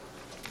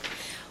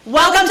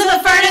Welcome to the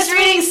Furnace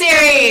Reading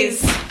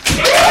Series!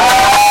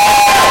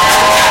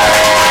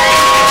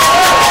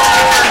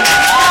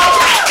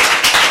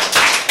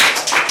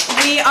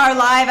 We are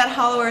live at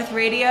Hollow Earth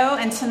Radio,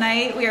 and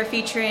tonight we are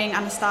featuring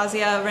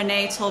Anastacia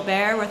Renee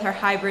Tolbert with her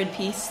hybrid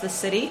piece, The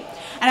City.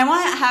 And I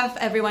want to have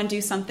everyone do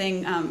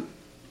something. How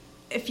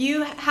many of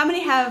you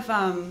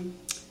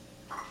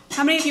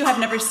have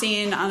never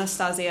seen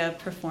Anastacia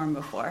perform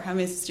before? How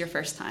many is this your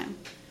first time?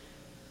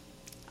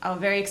 Oh,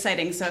 very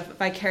exciting. So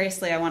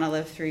vicariously, I want to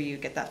live through you,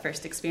 get that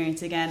first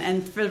experience again.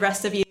 And for the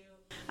rest of you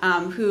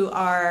who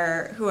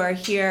are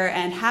here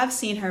and have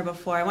seen her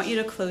before, I want you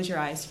to close your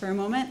eyes for a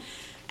moment,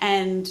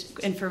 and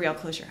for real,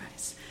 close your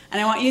eyes.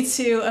 And I want you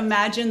to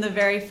imagine the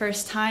very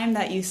first time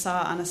that you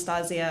saw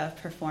Anastacia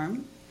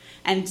perform,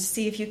 and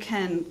see if you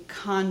can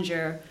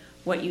conjure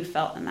what you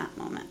felt in that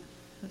moment.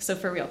 So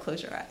for real,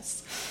 close your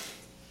eyes.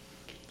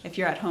 If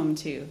you're at home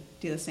too,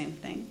 do the same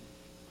thing.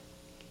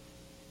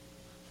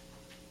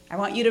 I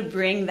want you to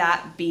bring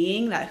that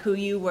being, that who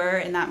you were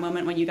in that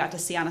moment when you got to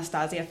see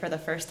Anastacia for the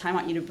first time. I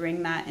want you to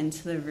bring that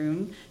into the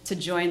room to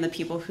join the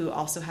people who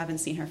also haven't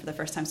seen her for the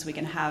first time, so we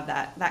can have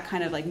that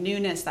kind of like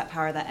newness, that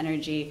power, that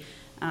energy,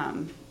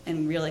 and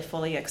really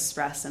fully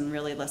express and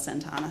really listen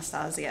to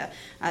Anastacia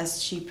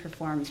as she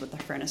performs with the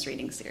Furnace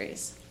Reading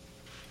Series.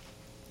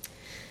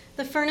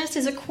 The Furnace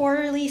is a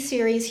quarterly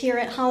series here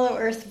at Hollow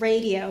Earth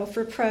Radio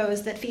for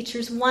prose that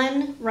features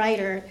one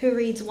writer who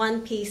reads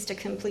one piece to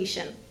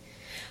completion.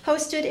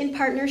 Hosted in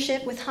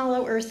partnership with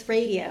Hollow Earth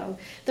Radio,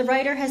 the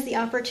writer has the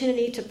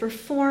opportunity to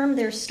perform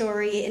their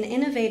story in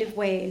innovative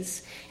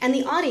ways, and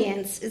the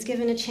audience is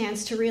given a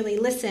chance to really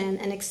listen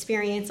and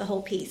experience a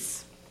whole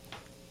piece.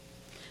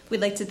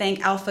 We'd like to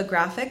thank Alpha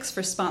Graphics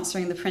for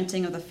sponsoring the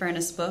printing of the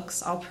Furnace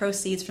books. All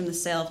proceeds from the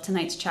sale of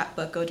tonight's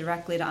chapbook go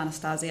directly to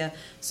Anastacia,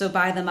 so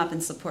buy them up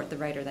and support the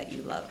writer that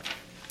you love.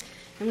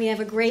 And we have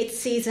a great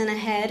season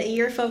ahead, a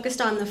year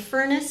focused on the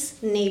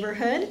Furnace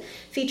neighborhood,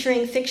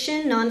 featuring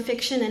fiction,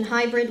 nonfiction, and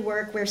hybrid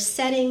work where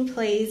setting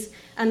plays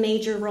a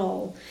major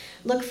role.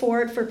 Look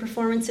forward for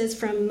performances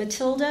from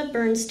Matilda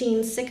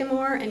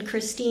Bernstein-Sycamore and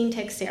Christine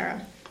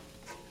Teixeira.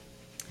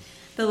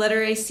 The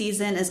literary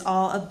season is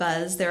all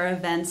abuzz. There are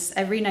events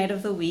every night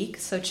of the week,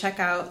 so check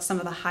out some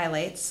of the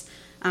highlights.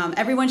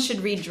 Everyone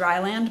should read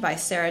Dryland by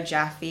Sarah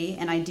Jaffe,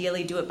 and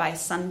ideally do it by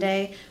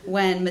Sunday,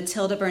 when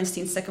Matilda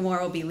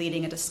Bernstein-Sycamore will be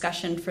leading a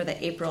discussion for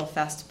the April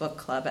Fest Book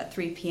Club at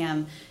 3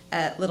 p.m.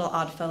 at Little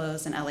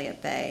Oddfellows in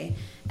Elliott Bay.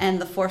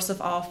 And the Force of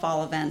All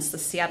fall events. The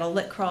Seattle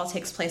Lit Crawl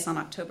takes place on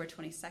October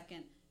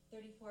 22nd.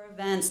 34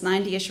 events,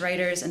 90-ish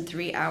writers, in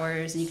 3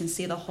 hours, and you can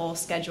see the whole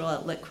schedule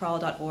at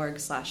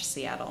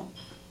litcrawl.org/Seattle.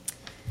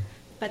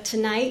 But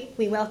tonight,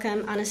 we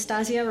welcome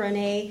Anastacia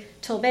Renee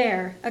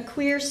Tolbert, a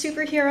queer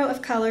superhero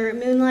of color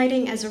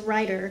moonlighting as a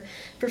writer,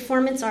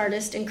 performance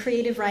artist, and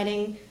creative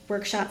writing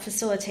workshop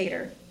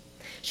facilitator.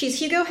 She's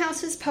Hugo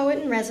House's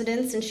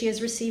poet-in-residence, and she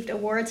has received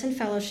awards and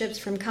fellowships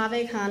from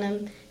Cave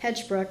Canem,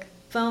 Hedgebrook,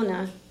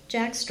 Vona,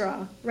 Jack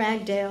Straw,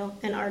 Ragdale,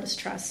 and Artist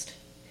Trust.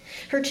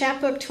 Her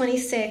chapbook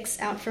 26,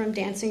 out from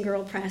Dancing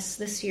Girl Press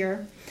this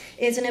year,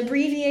 is an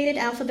abbreviated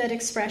alphabet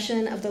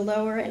expression of the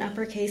lower and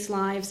uppercase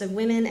lives of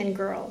women and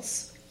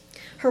girls.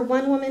 Her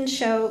one-woman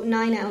show,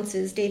 9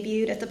 Ounces,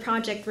 debuted at the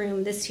Project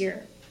Room this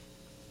year.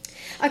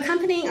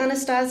 Accompanying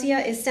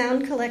Anastacia is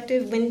Sound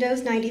Collective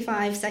Windows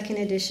 95 2nd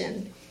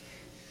Edition.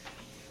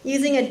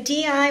 Using a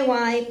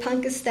DIY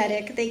punk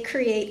aesthetic, they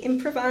create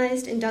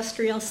improvised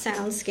industrial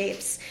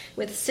soundscapes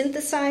with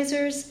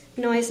synthesizers,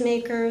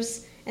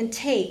 noisemakers, and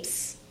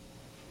tapes.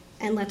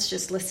 And let's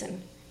just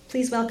listen.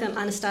 Please welcome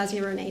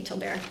Anastacia Renee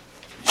Tolbert.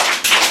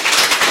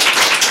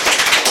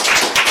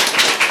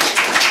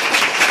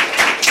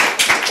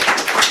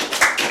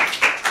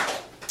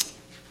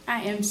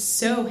 I am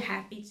so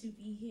happy to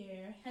be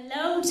here.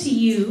 Hello to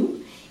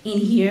you in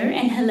here,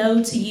 and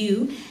hello to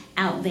you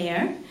out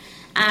there.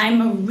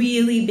 I'm a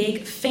really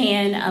big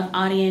fan of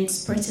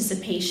audience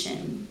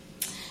participation.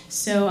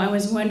 So I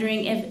was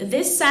wondering if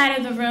this side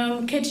of the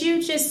room, could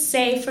you just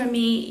say for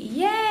me,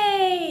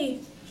 yay?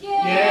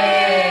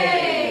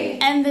 Yay!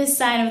 And this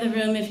side of the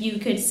room, if you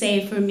could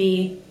say for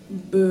me,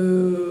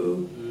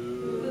 boo.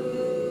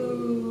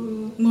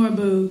 Boo. More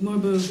boo, more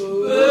boo.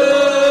 Boo.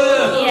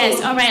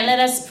 Yes, all right, let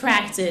us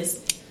practice.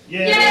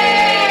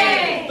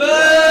 Yay!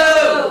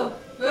 Boo!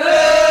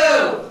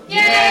 Boo!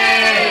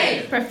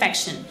 Yay!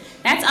 Perfection.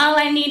 That's all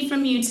I need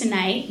from you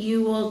tonight.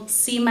 You will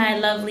see my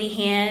lovely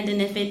hand, and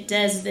if it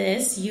does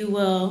this, you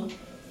will...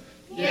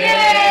 Yay!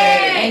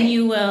 And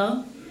you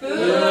will...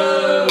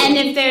 Boo! And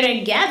if they're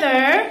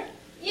together...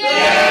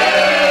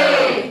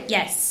 Yay!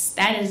 Yes,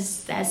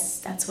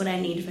 that's what I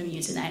need from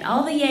you tonight.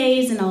 All the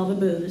yays and all the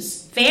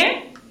boos.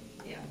 Fair?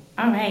 Yeah.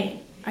 All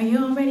right. Are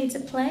you all ready to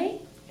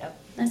play? Yep.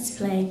 Let's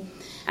play.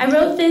 I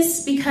wrote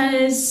this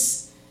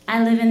because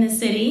I live in the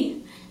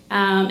city,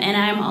 and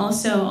I'm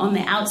also on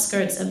the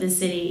outskirts of the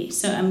city,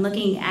 so I'm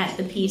looking at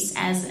the piece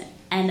as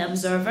an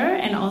observer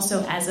and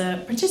also as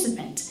a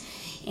participant.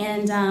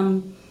 And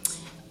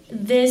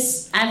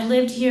I've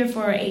lived here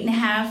for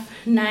 8.5,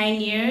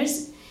 9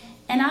 years,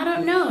 and I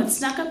don't know, it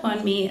snuck up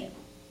on me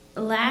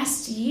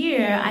last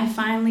year, I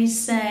finally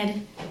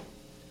said,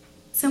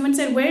 someone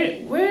said,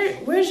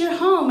 where's your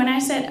home? And I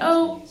said,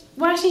 oh,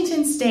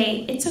 Washington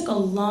State. It took a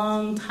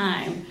long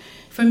time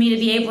for me to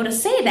be able to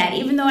say that,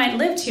 even though I'd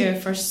lived here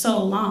for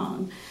so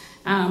long.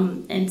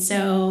 And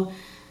so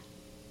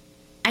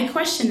I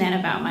question that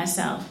about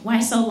myself. Why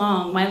so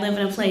long? Why live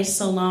in a place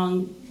so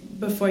long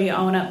before you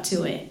own up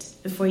to it,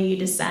 before you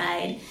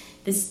decide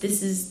this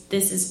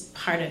is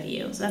part of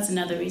you? So that's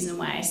another reason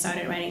why I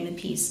started writing the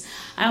piece.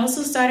 I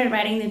also started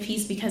writing the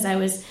piece because I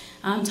was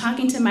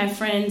talking to my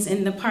friends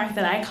in the park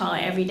that I call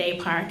Everyday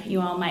Park.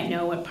 You all might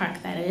know what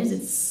park that is.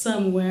 It's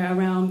somewhere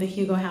around the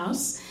Hugo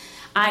House.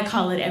 I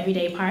call it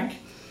Everyday Park.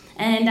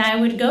 And I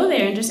would go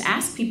there and just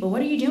ask people,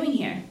 what are you doing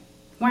here?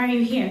 Why are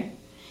you here?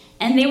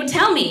 And they would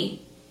tell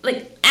me,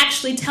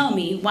 actually tell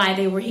me why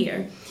they were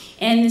here.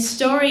 And the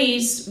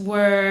stories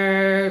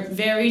were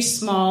very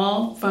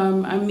small,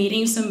 from I'm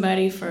meeting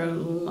somebody for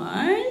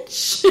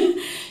lunch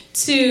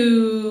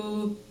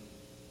to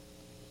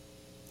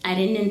I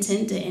didn't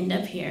intend to end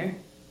up here.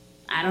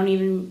 I don't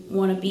even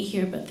want to be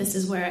here, but this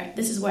is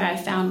where I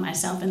found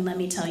myself, and let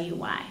me tell you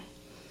why.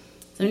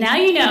 So now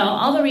you know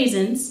all the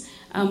reasons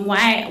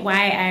why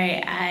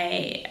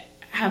I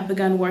have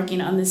begun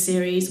working on this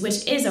series,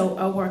 which is a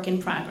work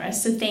in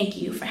progress. So thank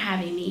you for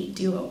having me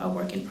do a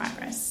work in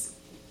progress.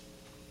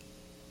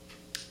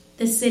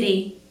 The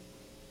city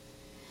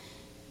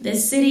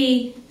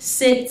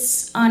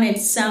sits on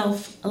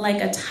itself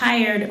like a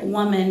tired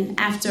woman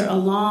after a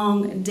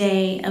long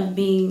day of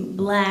being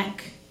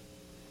black.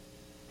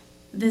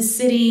 The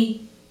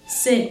city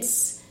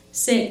sits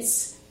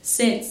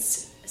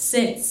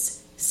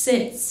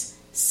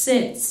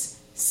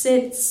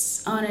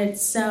on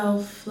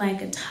itself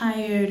like a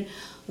tired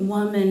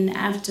woman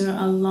after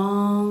a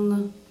long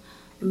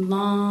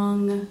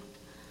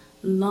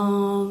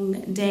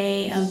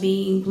day of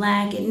being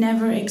black. It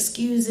never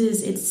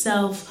excuses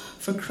itself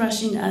for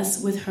crushing us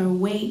with her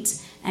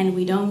weight, and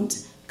we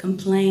don't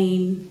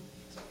complain.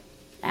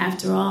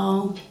 After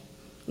all,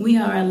 we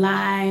are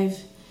alive.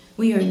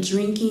 We are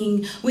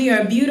drinking. We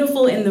are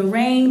beautiful in the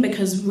rain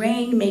because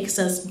rain makes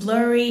us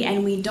blurry,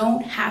 and we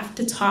don't have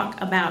to talk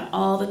about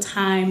all the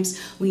times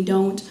we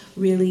don't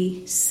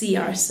really see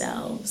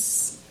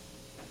ourselves.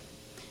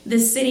 The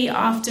city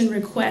often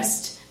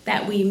requests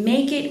that we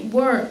make it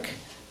work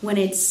when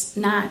it's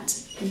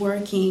not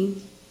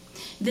working.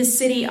 The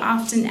city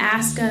often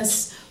asks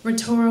us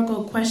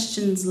rhetorical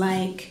questions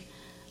like,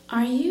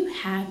 are you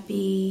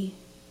happy?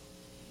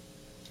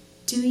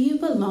 Do you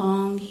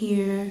belong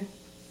here?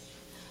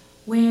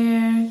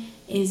 Where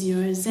is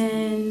your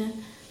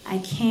zen? I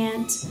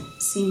can't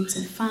seem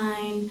to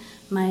find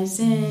my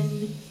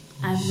zen.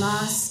 I've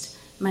lost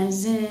my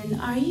zen.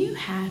 Are you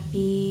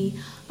happy?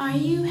 Are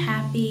you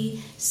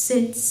happy?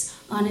 Sits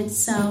on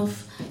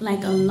itself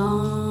like a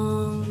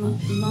long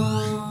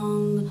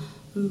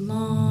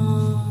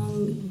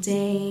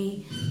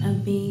day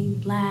of being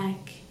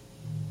black.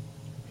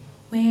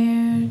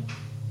 Where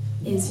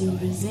is your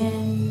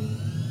zen?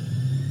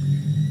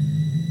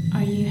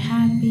 Are you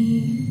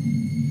happy?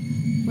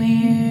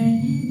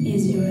 Where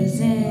is your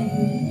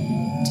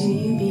zen? Do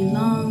you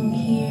belong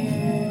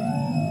here?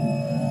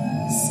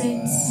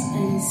 Sits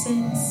and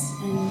sits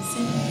and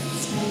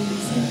sits and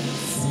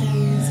sits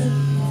and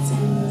sits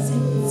and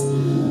sits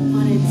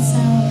on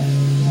itself.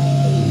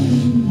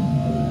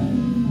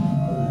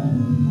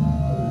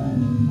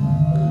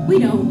 We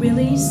don't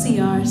really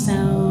see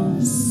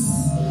ourselves.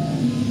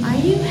 Are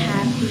you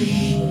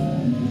happy?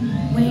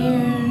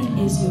 Where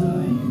is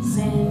your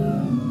zen?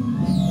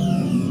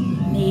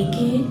 Make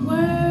it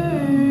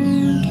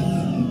work.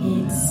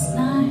 It's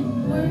not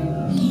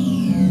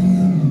working.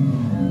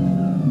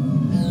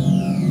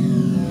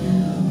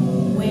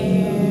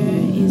 Where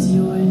is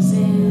your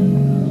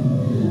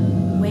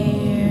zen?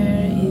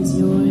 Where is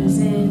your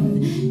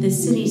zen? The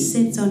city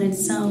sits on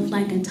itself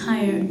like a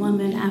tired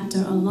woman after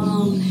a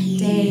long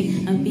day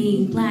of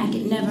being black.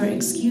 It never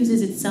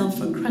excuses itself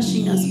for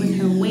crushing us with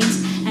her weight,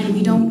 and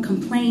we don't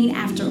complain.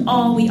 After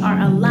all, we are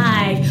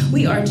alive.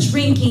 We are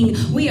drinking.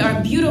 We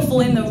are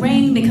beautiful in the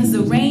rain because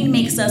the rain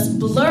makes us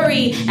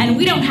blurry, and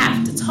we don't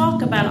have to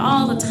talk about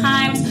all the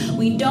times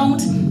we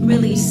don't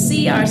really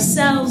see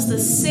ourselves. The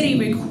city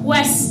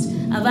requests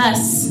of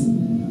us,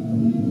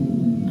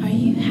 are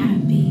you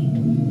happy?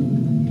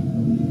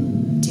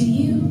 Do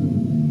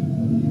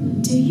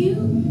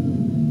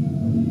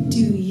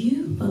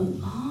you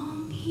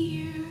belong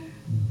here?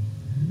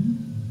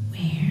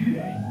 Where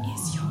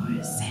is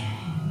your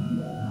zen?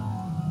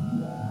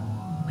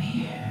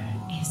 Where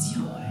is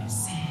your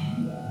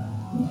zen?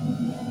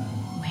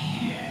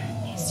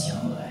 Where is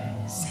your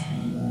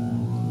zen?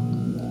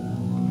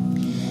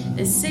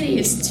 The city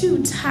is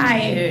too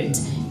tired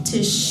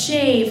to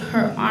shave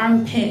her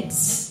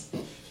armpits.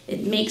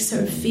 It makes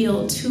her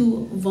feel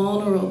too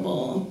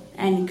vulnerable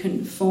and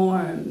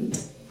conformed.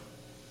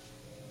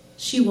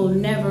 She will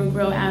never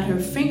grow out her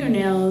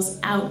fingernails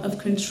out of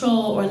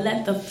control or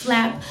let the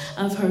flap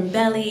of her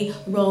belly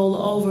roll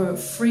over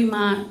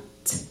Fremont.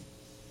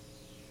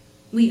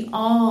 We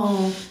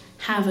all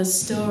have a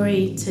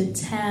story to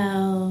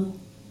tell.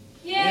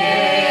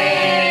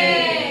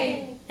 Yay!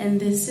 And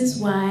this is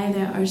why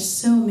there are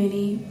so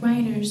many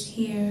writers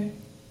here.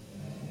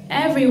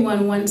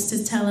 Everyone wants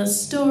to tell a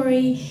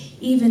story,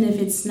 even if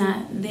it's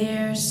not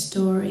their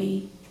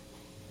story.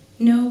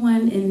 No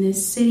one in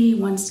this city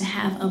wants to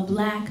have a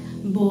black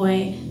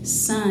boy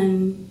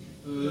son.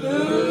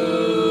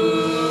 Ooh.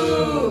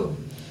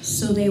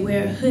 So they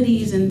wear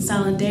hoodies in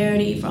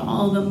solidarity for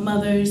all the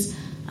mothers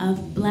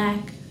of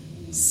black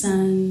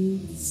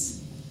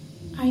sons.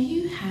 Are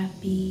you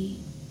happy?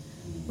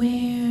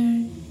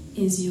 Where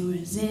is your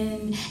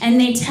Zen? And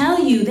they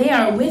tell you they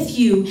are with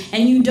you,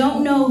 and you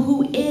don't know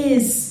who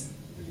is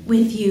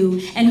with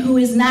you and who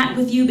is not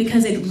with you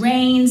because it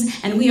rains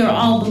and we are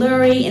all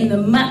blurry in the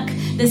muck.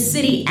 The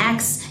city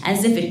acts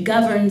as if it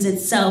governs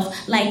itself,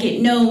 like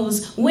it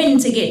knows when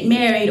to get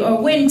married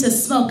or when to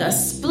smoke a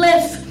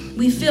spliff.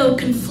 We feel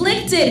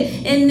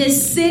conflicted in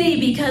this city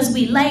because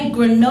we like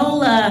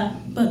granola,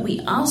 but we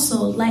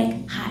also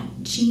like hot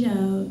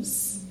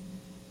Cheetos.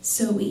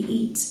 So we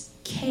eat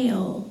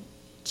kale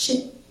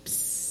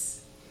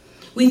chips.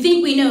 We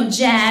think we know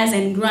jazz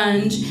and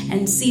grunge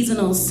and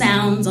seasonal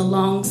sounds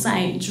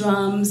alongside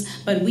drums,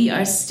 but we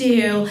are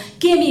still,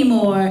 gimme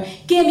more,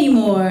 gimme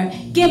more,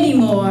 gimme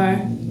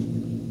more.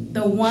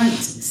 The want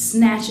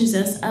snatches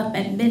us up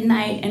at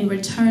midnight and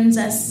returns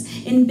us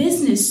in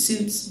business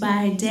suits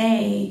by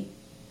day.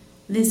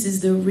 This is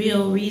the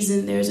real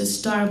reason there's a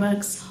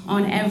Starbucks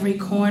on every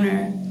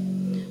corner.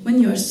 When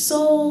your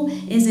soul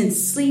isn't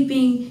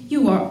sleeping,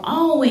 you are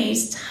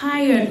always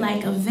tired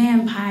like a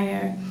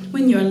vampire.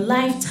 When your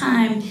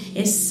lifetime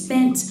is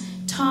spent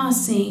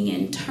tossing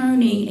and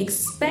turning,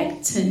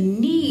 expect to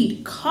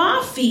need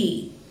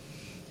coffee.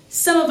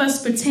 Some of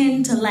us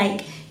pretend to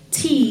like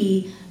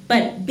tea,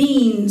 but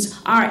beans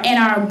are in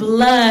our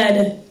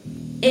blood.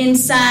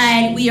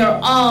 Inside, we are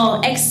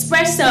all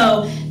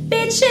espresso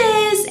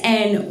bitches,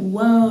 and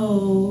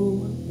whoa,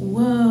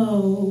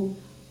 whoa,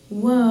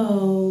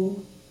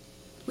 whoa.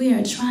 We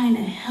are trying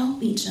to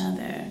help each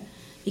other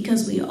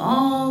because we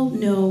all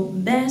know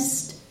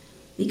best,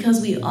 because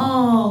we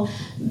all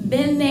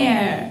been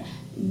there,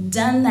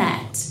 done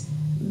that,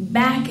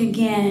 back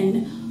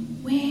again.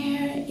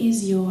 Where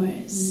is your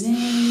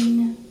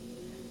Zen?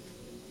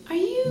 Are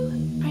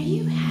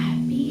you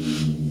happy?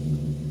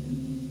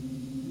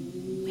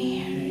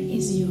 Where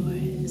is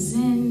your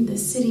Zen? The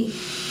city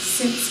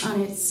sits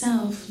on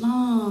itself,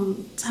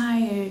 long,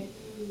 tired.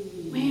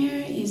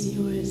 Where is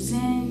your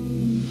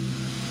Zen?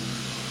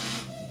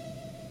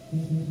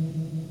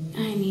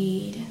 I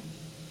need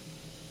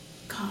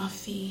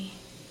coffee.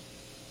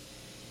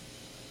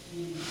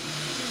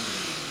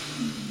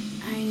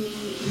 I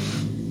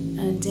need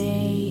a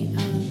day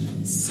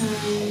of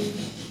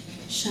sunshine.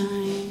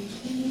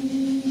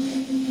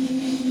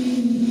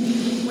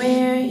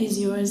 Where is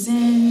your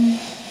Zen?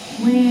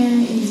 Where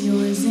is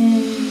your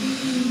Zen?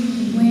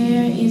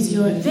 Where is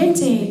your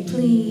Vente,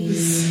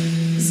 please?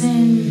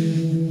 Zen.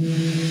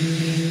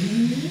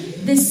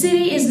 The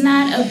city is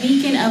not a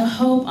beacon of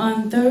hope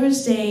on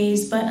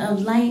Thursdays, but a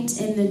light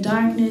in the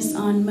darkness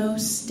on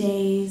most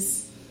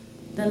days.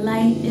 The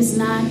light is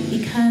not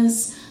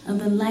because of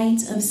the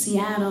light of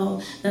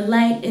Seattle. The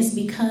light is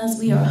because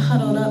we are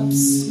huddled up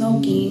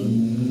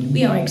smoking.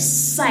 We are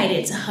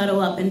excited to huddle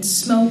up and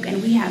smoke,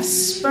 and we have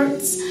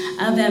spurts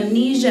of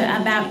amnesia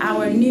about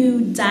our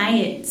new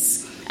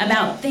diets,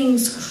 about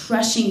things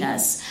crushing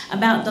us,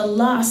 about the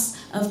loss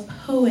of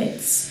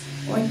poets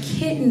or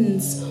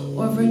kittens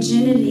or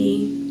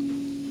virginity.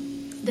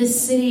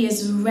 This city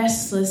is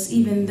restless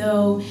even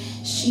though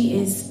she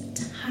is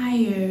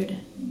tired,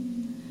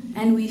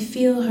 and we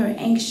feel her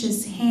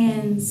anxious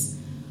hands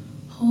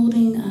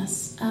holding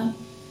us up,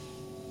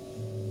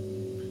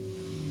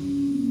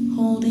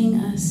 holding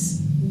us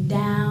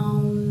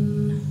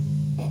down,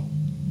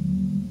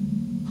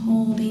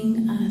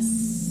 holding us.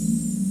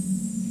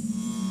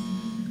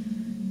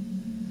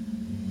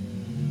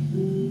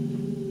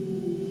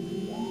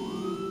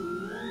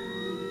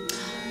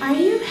 Are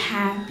you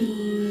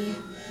happy?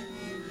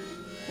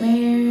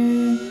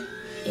 Where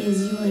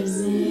is your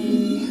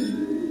Zen?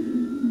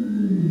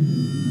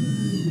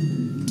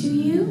 Do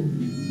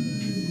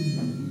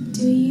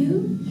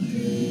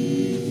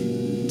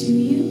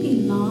you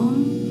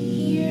belong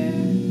here?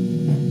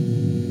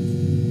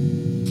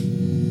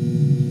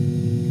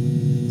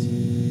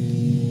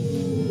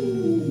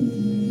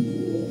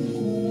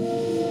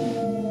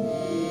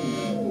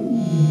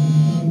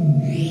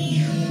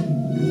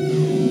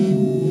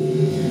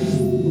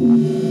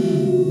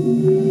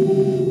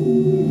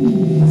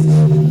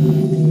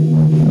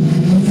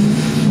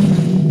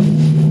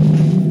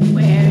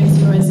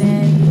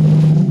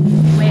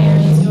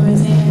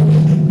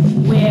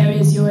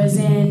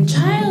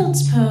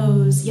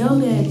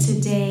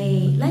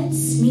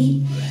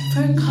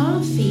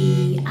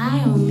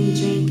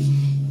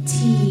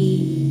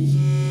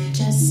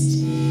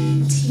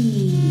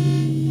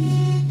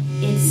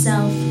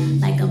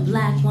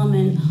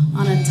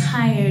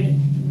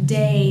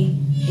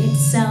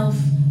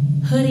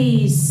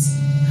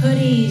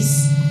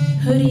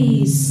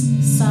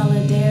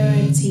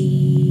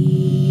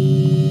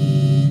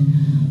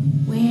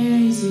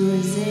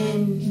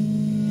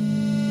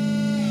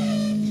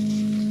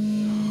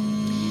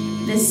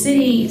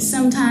 city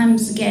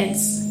sometimes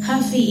gets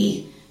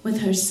huffy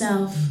with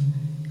herself,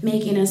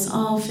 making us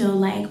all feel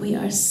like we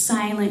are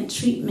silent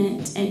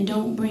treatment and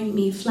don't bring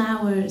me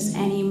flowers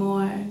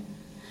anymore.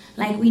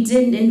 Like we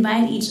didn't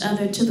invite each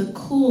other to the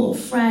cool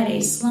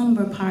Friday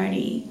slumber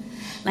party.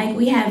 Like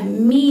we have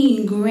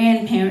mean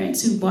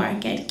grandparents who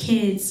bark at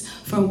kids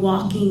for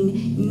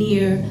walking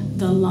near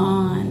the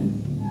lawn.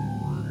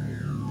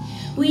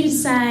 We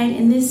decide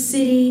in this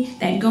city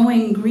that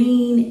going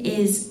green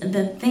is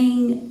the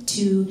thing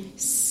to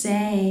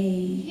say.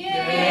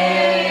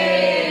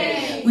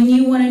 Yay! When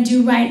you want to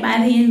do right by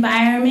the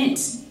environment,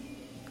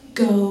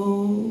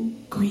 go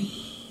green.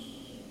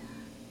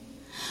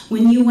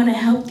 When you want to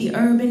help the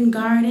urban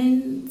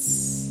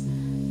gardens,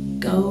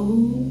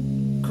 go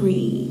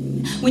green.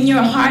 When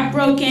you're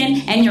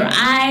heartbroken and your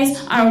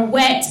eyes are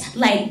wet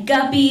like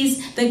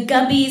guppies, the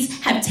guppies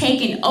have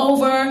taken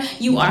over.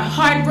 You are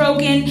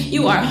heartbroken,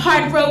 you are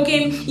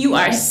heartbroken, you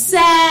are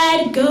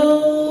sad,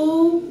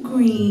 go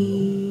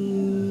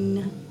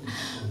green.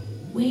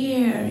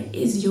 Where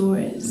is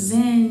your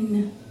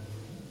zen?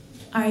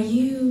 Are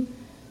you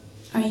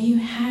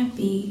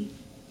happy?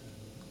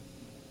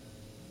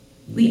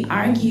 We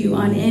argue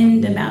on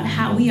end about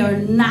how we are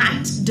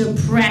not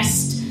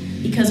depressed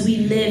because we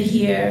live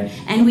here,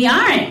 and we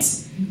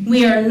aren't.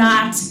 We are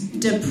not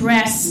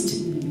depressed.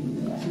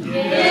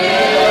 Yay!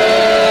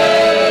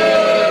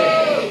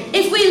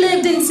 If we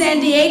lived in San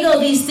Diego,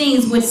 these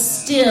things would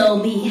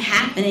still be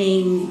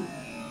happening,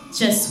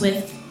 just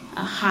with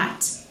a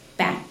hot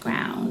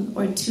background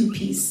or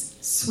two-piece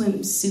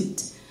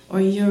swimsuit or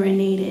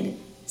urinated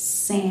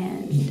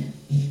sand.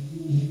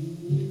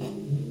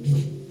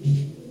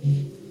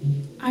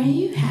 Are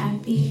you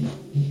happy?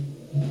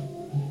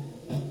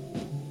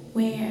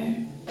 Where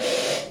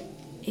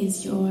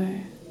is your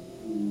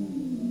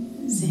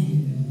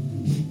zen?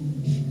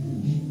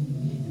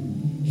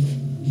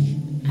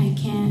 I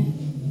can't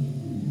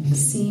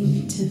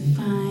seem to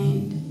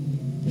find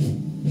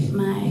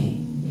my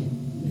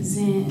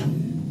zen.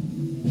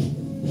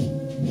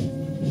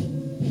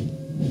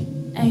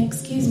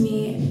 Excuse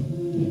me,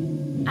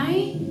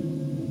 I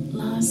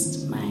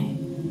lost my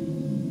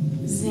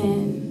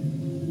zen.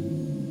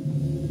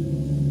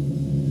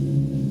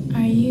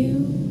 Are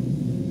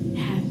you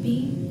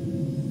happy?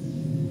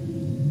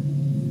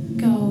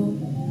 Go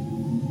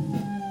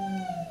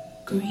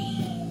green.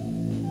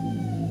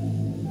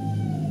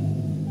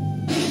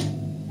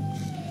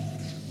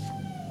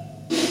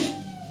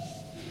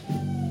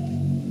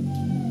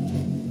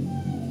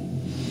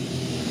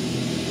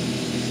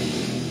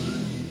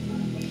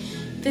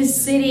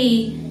 This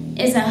city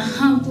is a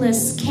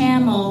humpless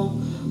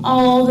camel,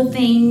 all the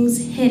things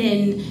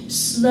hidden,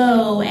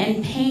 slow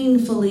and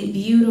painfully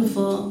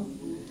beautiful.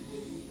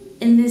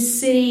 In this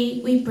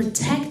city, we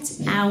protect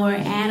our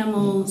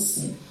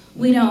animals.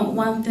 We don't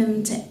want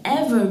them to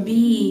ever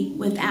be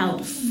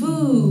without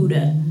food,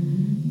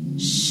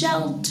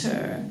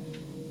 shelter,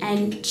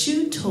 and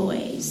chew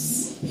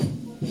toys.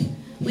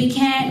 We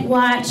can't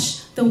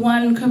watch the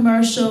one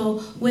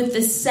commercial with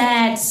the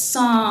sad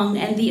song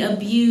and the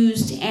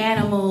abused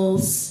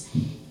animals.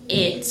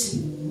 It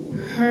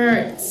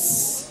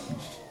hurts.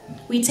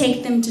 We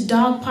take them to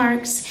dog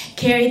parks,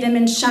 carry them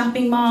in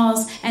shopping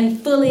malls, and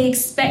fully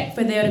expect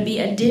for there to be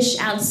a dish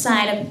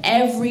outside of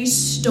every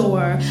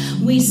store.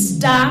 We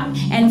stop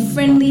and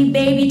friendly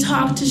baby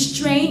talk to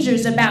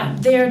strangers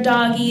about their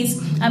doggies,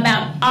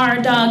 about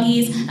our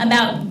doggies,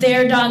 about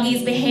their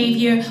doggies'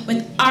 behavior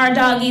with our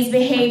doggies'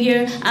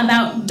 behavior,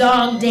 about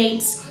dog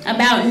dates,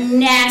 about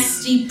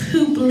nasty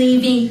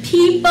poop-leaving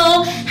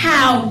people.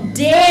 How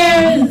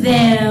dare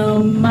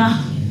them!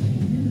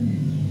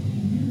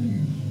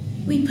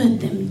 We put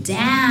them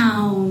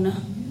down,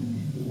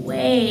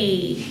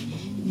 way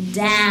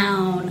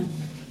down.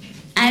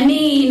 I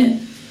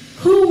mean,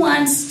 who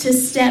wants to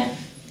step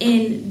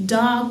in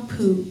dog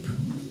poop?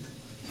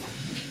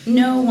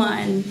 No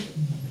one.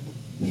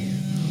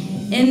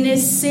 In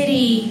this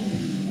city,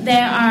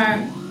 there are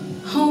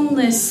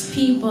homeless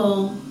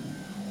people.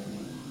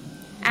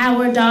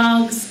 Our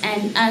dogs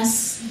and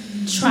us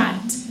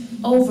trot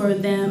over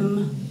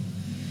them.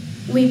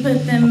 We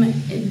put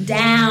them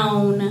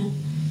down.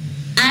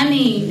 I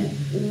mean,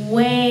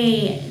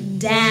 way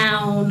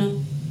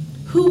down.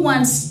 Who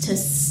wants to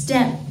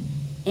step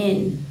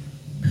in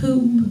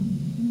poop?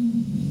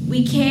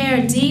 We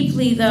care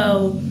deeply,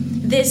 though.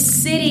 This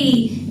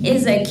city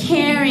is a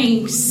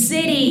caring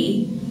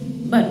city,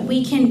 but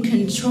we can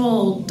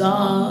control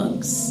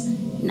dogs,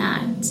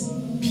 not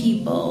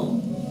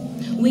people.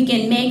 We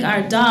can make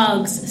our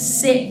dogs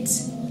sit.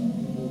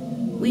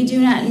 We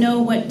do not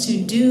know what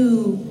to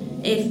do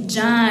if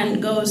John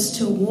goes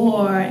to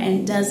war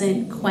and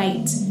doesn't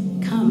quite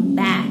come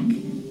back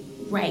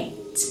right.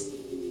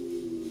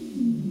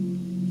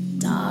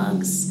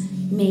 Dogs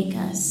make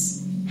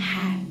us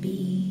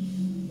happy.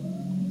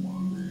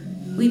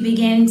 We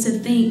begin to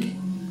think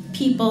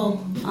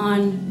people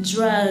on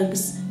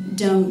drugs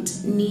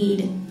don't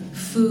need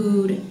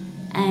food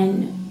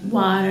and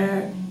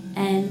water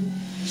and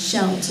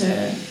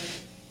shelter.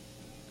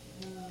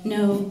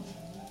 No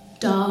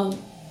dog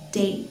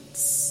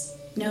dates.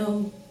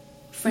 No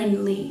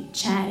friendly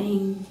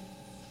chatting.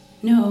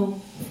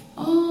 No,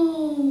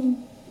 oh,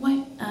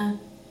 what a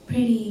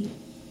pretty.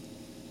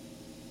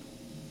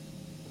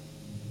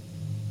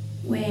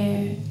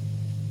 Where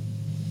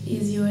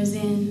is your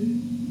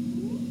Zen?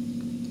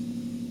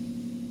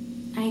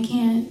 I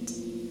can't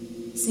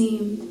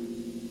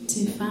seem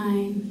to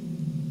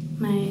find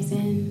my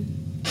Zen.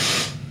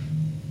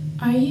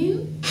 Are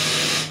you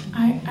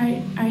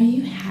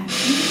happy?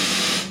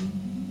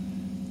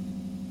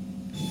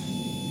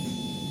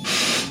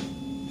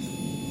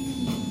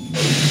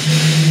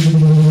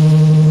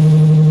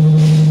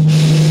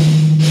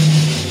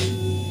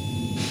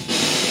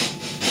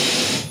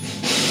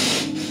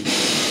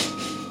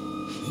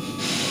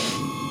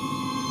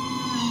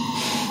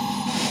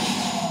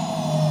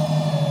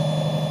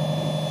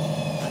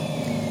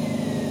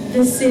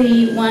 The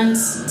city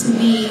wants to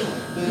be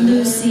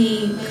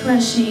Lucy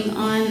crushing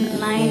on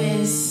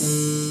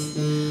Linus,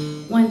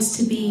 wants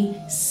to be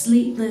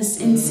sleepless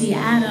in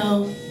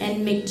Seattle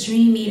and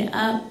McDreamied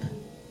up.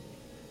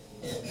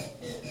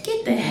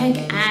 Get the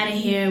heck out of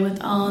here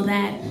with all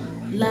that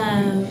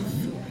love.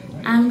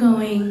 I'm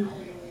going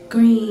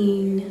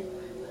green,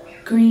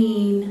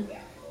 green,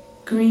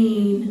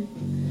 green.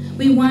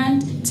 We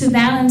want to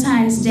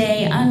Valentine's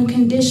Day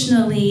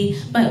unconditionally,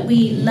 but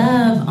we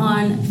love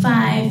on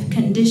 5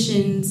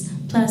 conditions,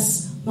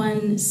 plus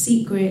 1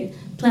 secret,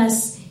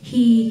 plus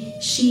he,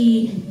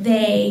 she,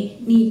 they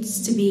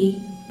needs to be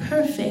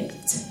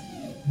perfect.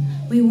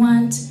 We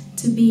want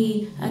to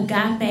be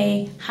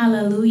agape,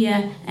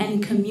 hallelujah,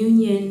 and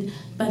communion,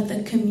 but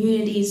the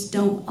communities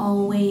don't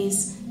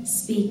always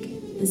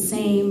speak the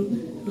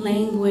same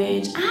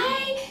language.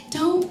 I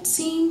don't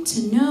seem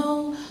to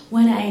know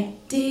what I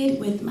did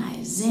with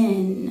my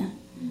Zen.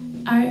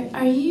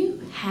 Are you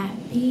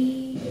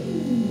happy?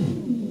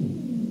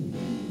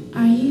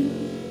 Are you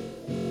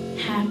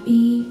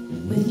happy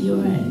with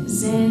your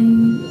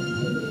Zen?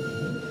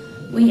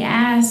 We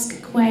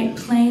ask quite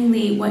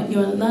plainly what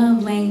your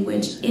love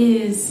language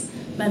is,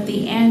 but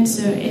the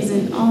answer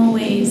isn't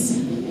always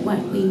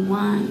what we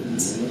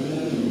want.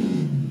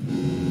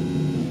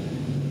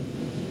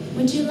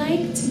 Would you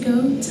like to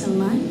go to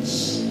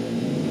lunch?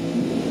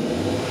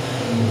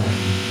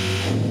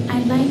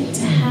 I'd like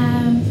to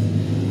have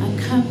a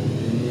cup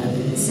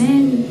of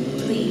Zen,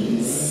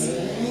 please,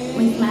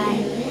 with my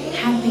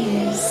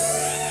happiness.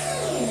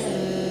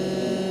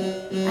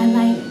 I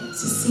like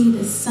to see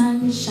the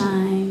sun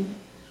shine,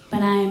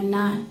 but I am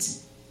not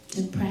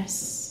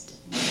depressed.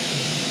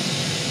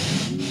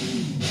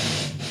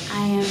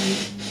 I am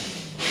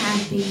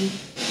happy.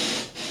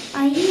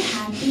 Are you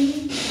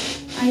happy?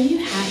 Are you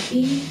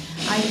happy?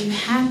 Are you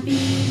happy?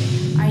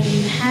 Are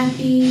you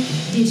happy?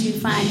 Did you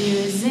find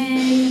your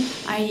Zen?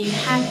 Are you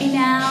happy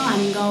now?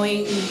 I'm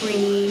going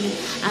green.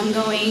 I'm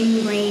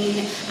going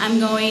green. I'm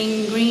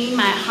going green.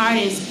 My heart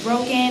is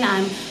broken.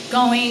 I'm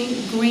going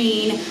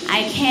green.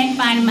 I can't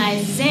find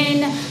my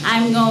Zen.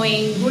 I'm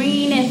going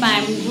green. If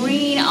I'm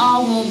green,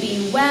 all will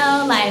be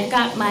well. I've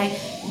got my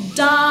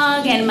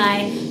dog and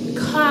my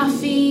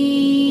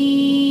coffee.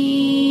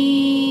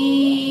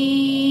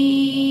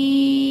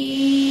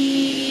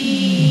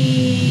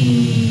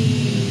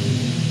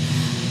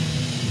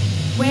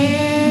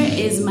 Where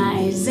is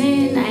my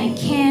Zen? I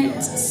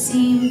can't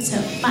seem to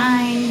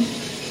find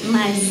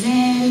my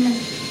Zen.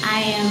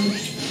 I am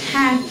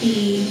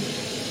happy.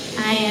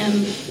 I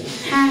am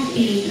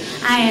happy.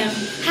 I am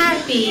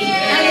happy. I'm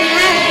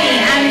happy.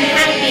 I'm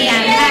happy.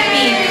 I'm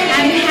happy.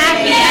 I'm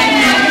happy. I'm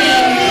happy.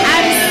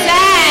 I'm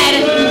sad.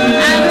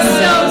 I'm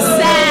so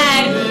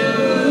sad.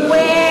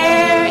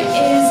 Where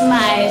is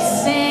my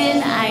Zen?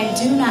 I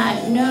do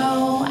not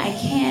know. I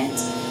can't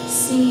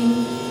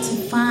seem to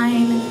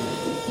find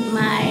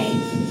my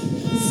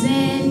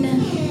Zen.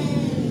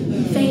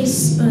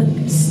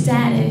 Facebook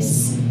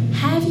status.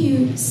 Have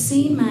you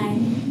seen my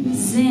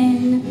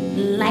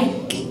Zen? Like,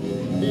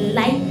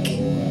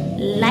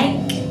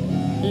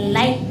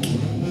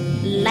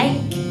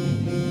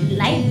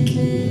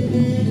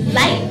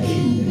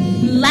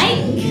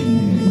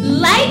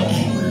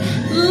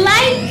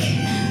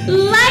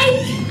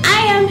 I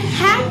am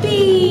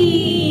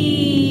happy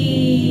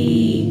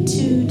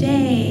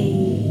today.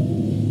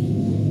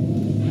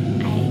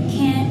 I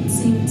can't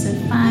seem to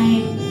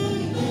find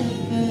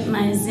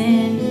my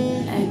Zen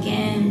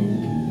again.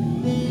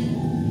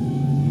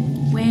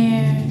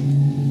 Where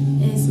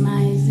is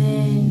my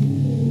Zen?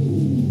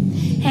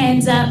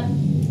 Hands up,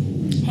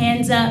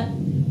 hands up,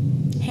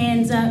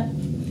 hands up,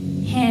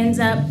 hands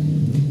up.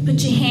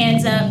 Put your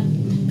hands up,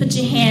 put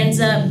your hands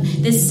up.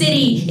 The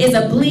city is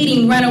a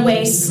bleeding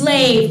runaway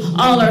slave,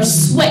 all her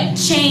sweat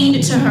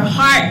chained to her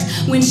heart.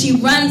 When she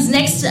runs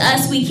next to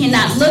us, we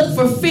cannot look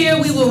for fear.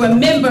 We will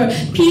remember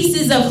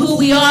pieces of who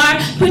we are.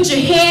 Put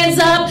your hands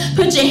up,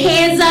 put your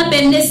hands up.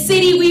 In this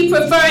city, we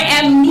prefer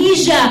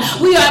amnesia.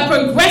 We are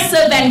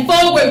progressive and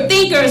forward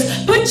thinkers.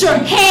 Put your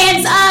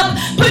hands up,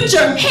 put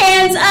your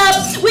hands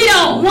up. We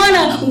don't want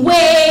to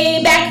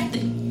way back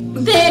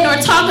then or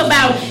talk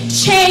about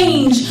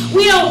change.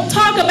 We don't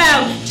talk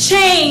about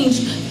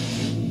change.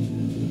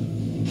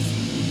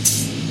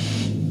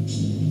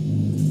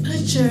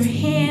 your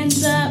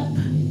hands up.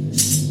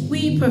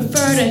 We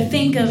prefer to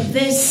think of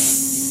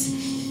this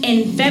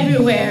in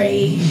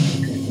February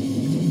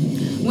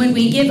when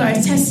we give our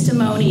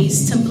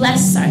testimonies to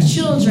bless our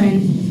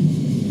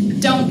children.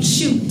 Don't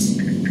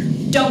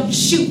shoot. Don't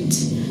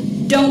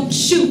shoot. Don't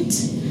shoot.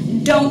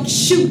 Don't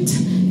shoot.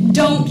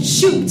 Don't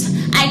shoot.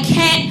 I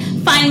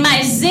can't find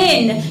my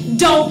zen.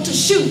 Don't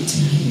shoot.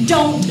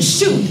 Don't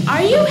shoot.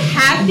 Are you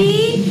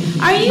happy?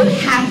 Are you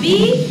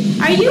happy?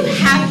 Are you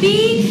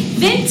happy?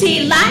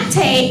 Venti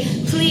latte,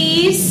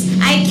 please.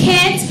 I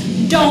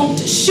can't. Don't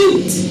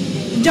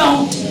shoot.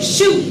 Don't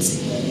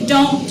shoot.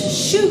 Don't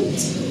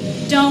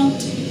shoot. Don't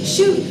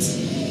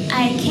shoot.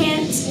 I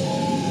can't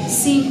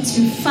seem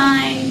to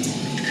find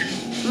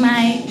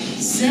my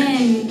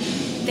zen.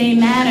 They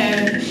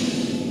matter.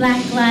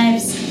 Black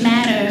lives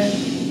matter.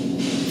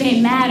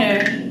 They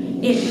matter.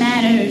 It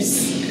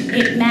matters.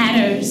 It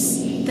matters.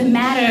 The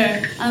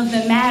matter of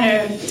the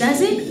matter.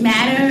 Does it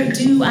matter?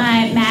 Do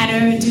I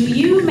matter? Do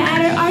you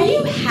matter? Are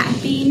you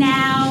happy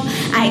now?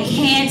 I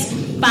can't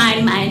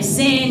find my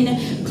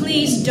zen.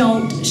 Please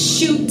don't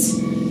shoot.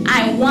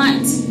 I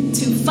want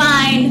to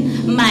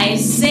find my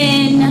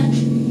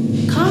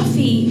zen.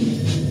 Coffee,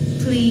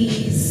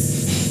 please.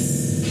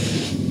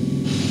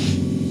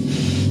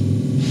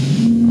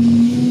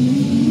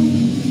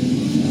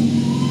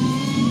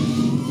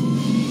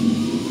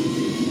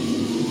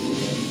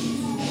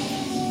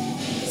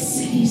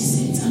 City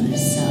sits on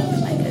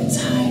herself like a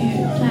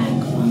tired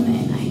black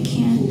woman. I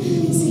can't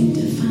seem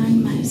to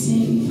find my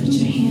zen. Put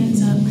your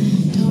hands up.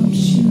 Don't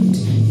shoot.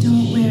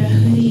 Don't wear a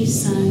hoodie,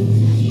 son.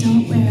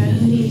 Don't wear a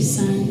hoodie,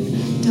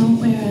 son. Don't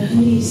wear a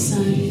hoodie,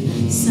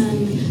 son.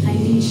 Son, I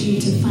need you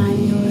to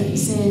find your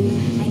zen.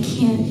 I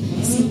can't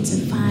seem to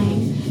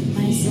find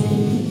my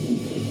zen.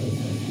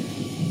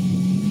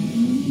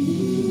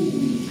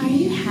 Are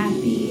you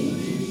happy?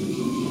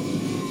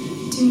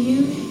 Do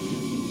you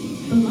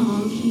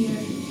belong here?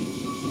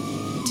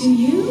 Do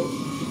you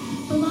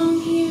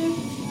belong here?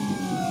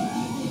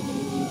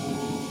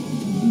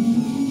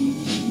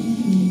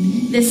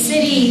 The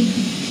city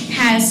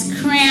has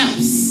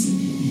cramps.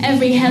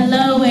 Every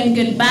hello and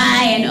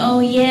goodbye and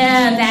oh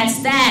yeah,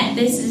 that's that.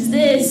 This is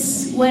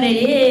this. What it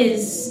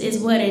is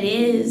what it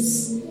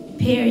is.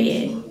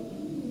 Period.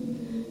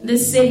 The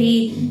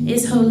city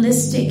is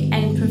holistic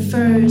and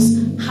prefers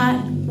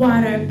hot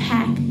water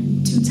pack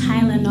to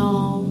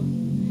Tylenol.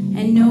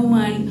 And no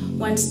one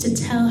wants to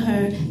tell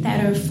her that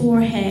her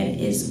forehead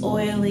is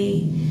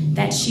oily,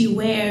 that she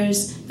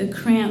wears the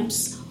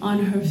cramps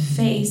on her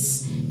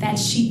face, that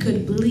she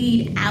could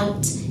bleed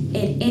out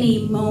at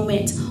any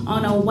moment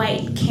on a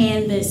white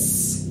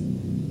canvas.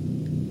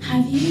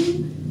 Have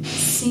you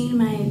seen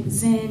my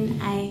zen?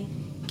 I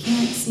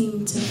can't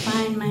seem to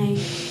find my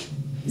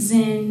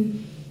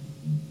zen.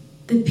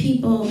 The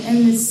people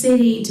in the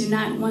city do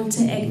not want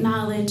to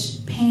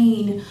acknowledge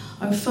pain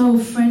or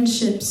faux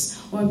friendships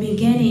or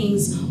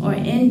beginnings or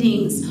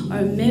endings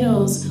or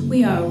middles.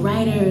 We are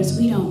writers.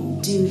 We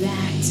don't do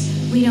that.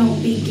 We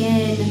don't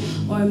begin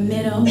or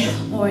middle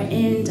or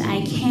end.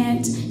 I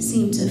can't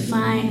seem to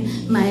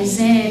find my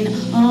zen.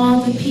 All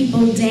the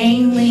people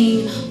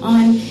dangling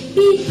on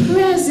be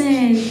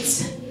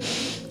present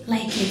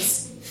like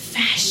it's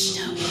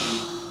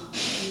fashionable.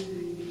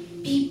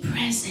 Be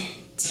present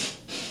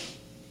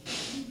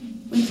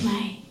with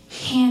my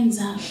hands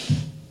up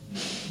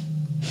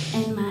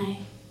and my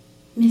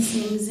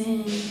missing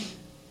zen.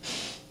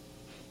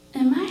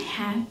 Am I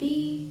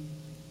happy?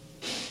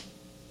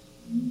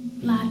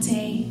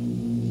 Latte.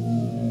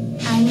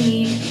 I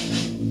need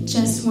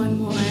just one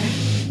more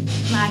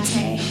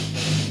latte.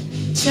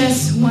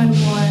 Just one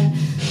more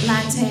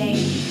latte.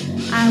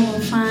 I will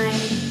find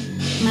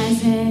my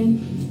zen.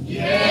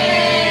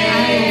 Yay!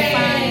 I will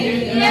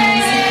find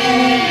my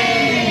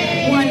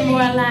zen. One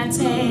more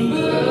latte.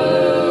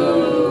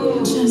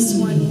 Just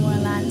one more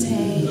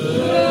latte.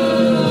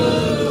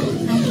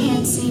 I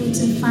can't seem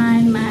to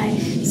find my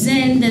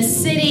zen. The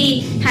city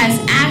has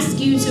asked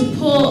you to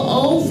pull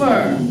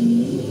over.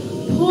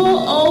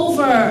 Pull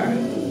over.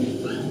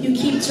 You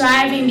keep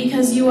driving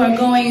because you are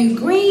going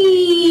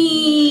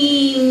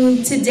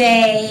green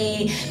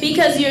today.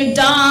 Because your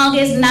dog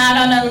is not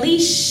on a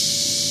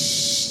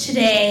leash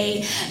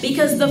today.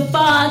 Because the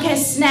fog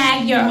has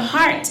snagged your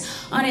heart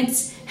on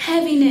its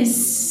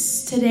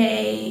heaviness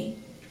today.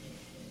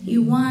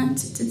 You want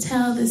to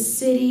tell the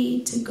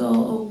city to go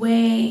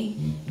away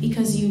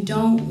because you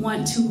don't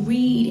want to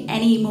read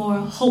any more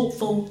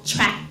hopeful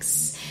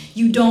tracks.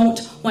 You don't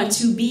want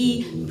to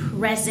be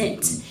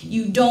present.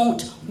 You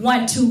don't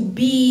want to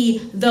be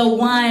the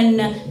one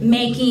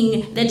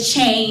making the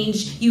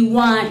change you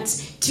want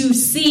to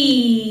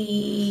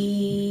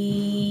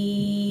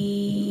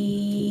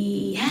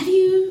see. Have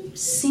you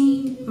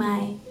seen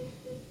my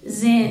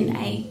zen?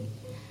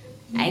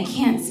 I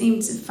can't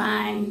seem to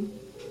find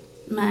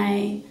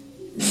my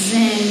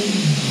zen.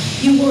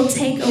 You will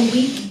take a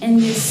week in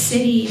this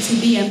city to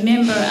be a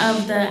member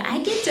of the I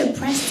Get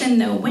Depressed in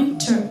the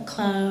Winter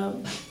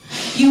Club.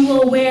 You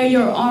will wear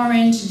your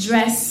orange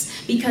dress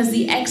because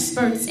the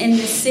experts in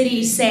the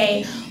city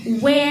say,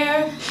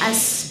 wear a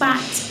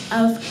spot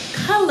of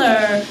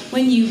color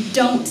when you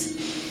don't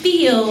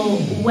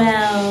feel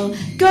well.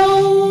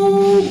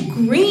 Go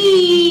green.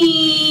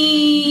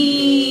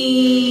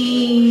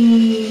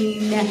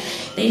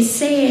 They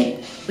say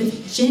it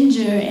with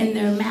ginger in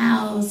their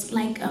mouths,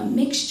 like a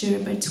mixture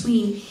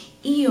between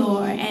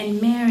Eeyore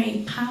and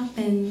Mary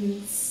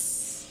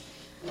Poppins.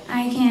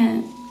 I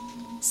can't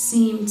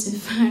seem to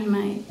find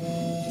my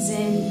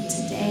zen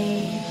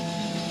today.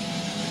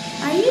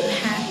 Are you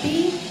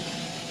happy?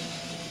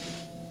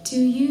 Do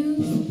you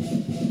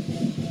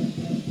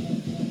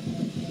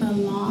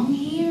belong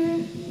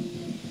here?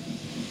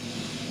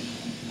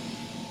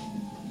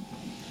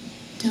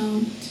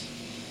 Don't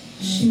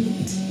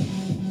shoot.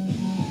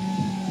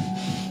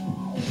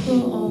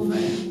 Pull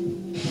over.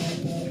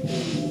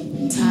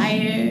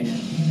 Tired.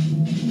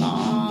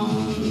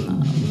 Long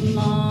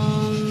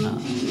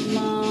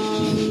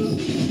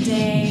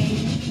day.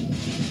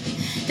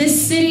 The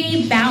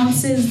city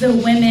bounces the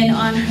women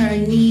on her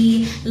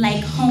knee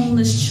like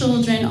homeless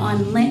children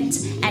on Lent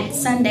at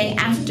Sunday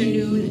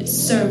afternoon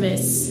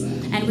service.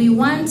 And we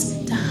want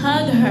to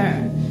hug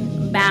her.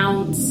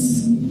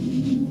 Bounce.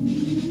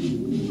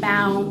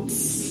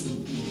 Bounce.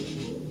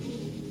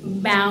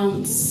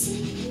 Bounce.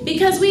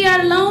 Because we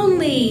are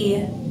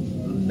lonely.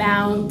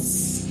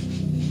 Bounce.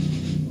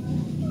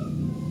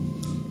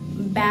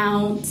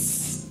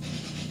 Bounce.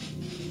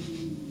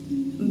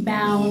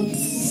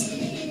 Bounce.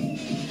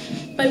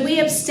 But we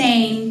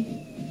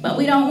abstain, but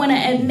we don't want to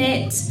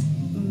admit.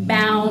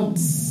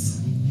 Bounce.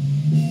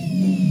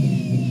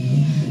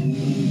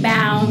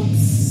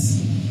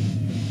 Bounce.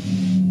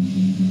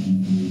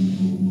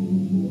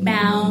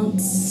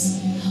 Bounce.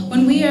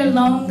 When we are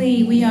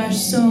lonely, we are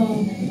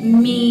so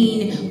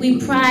mean. We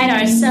pride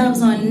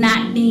ourselves on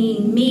not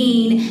being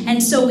mean,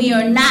 and so we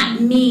are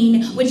not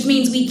mean, which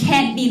means we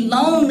can't be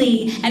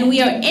lonely, and we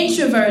are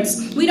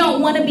introverts. We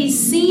don't want to be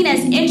seen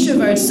as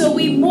introverts, so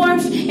we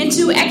morph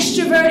into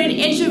extroverted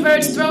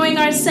introverts, throwing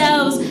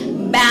ourselves.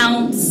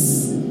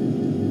 Bounce.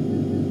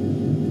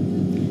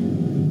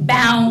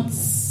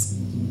 Bounce.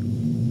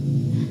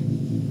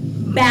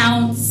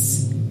 Bounce.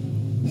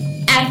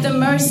 At the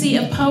mercy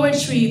of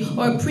poetry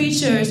or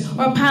preachers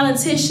or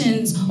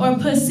politicians or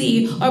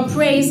pussy or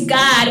praise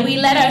God, we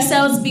let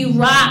ourselves be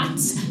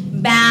rocked.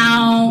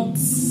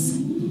 Bounce.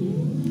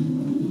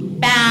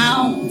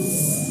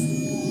 Bounce.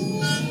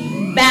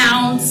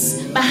 Bounce.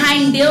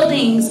 Behind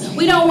buildings.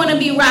 We don't want to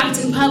be rocked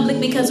in public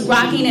because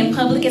rocking in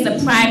public is a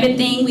private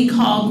thing we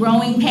call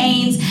growing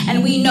pains,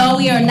 and we know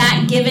we are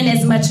not given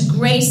as much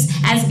grace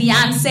as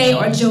Beyonce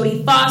or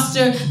Jodie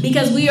Foster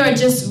because we are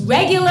just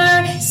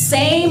regular,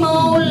 same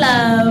old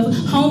love,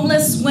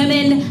 homeless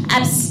women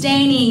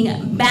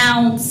abstaining.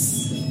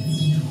 Bounce.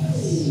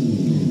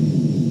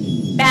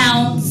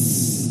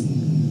 Bounce.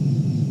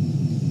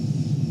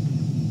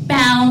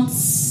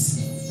 Bounce.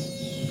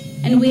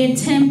 And we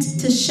attempt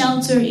to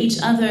shelter each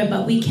other,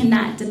 but we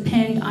cannot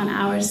depend on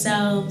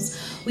ourselves.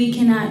 We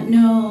cannot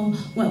know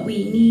what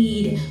we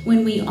need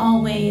when we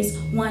always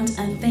want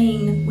a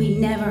thing we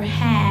never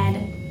had.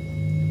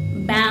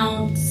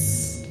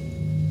 Bounce.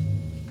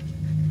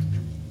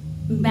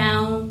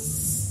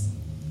 Bounce.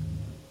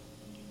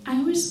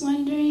 I was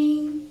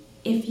wondering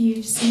if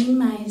you've seen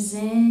my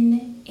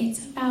Zen.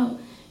 It's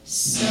about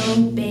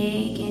so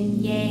big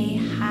and yay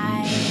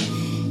high.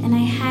 And I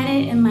had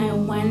it in my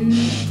one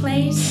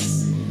place.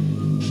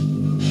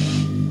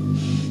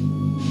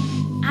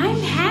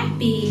 I'm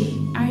happy.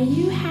 Are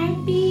you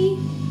happy?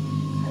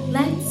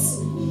 Let's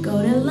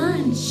go to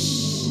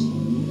lunch.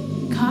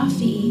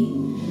 Coffee.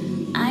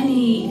 I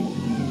need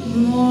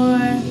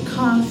more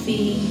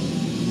coffee,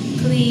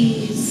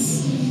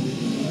 please.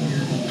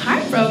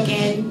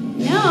 Heartbroken?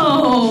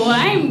 No,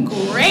 I'm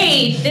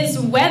great. This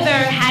weather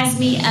has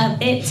me a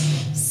bit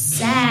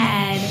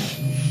sad.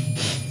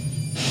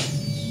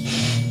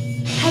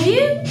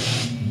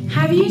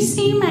 Have you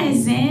seen my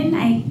Zen?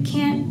 I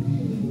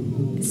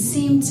can't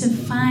seem to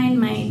find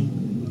my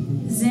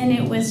Zen.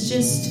 It was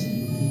just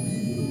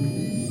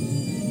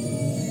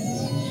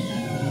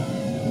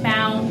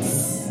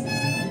bounce,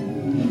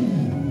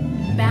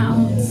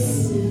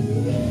 bounce,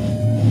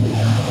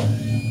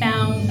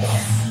 bounce.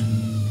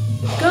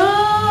 Go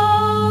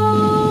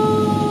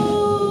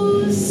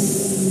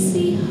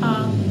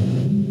Seahawks.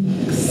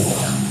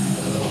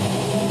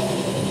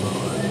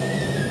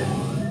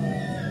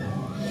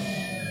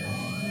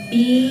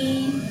 Be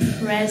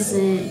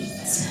present.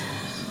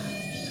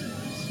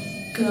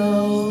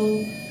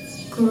 Go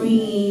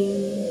green.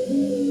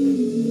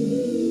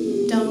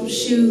 Don't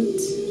shoot.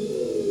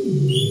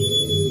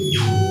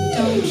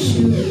 Don't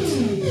shoot.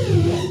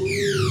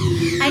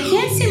 I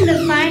can't seem to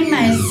find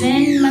my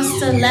Zen.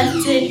 Must have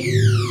left it.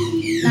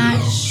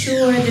 Not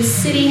sure. The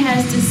city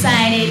has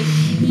decided.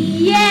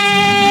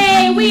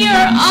 Yay! We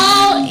are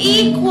all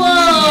equal.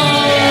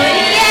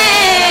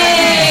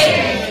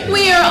 Yay!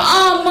 We are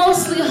all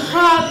mostly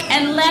hawk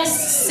and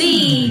less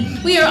sea.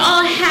 We are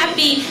all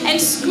happy and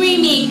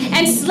screaming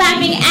and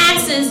clapping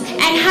axes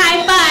and high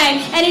five,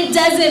 and it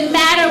doesn't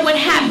matter what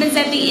happens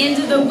at the end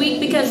of the week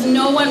because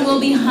no one will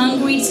be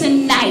hungry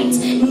tonight,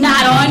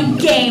 not on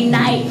game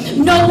night.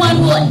 No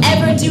one will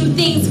ever do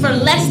things for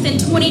less than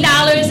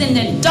 $20 in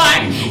the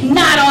dark,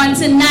 not on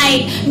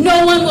tonight.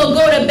 No one will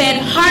go to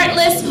bed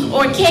heartless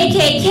or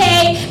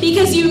KKK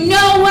because you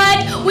know what?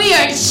 We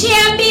are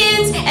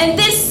champions and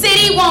this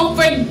city won't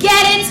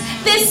forget it.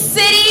 This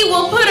city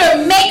will put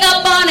her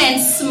makeup on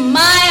and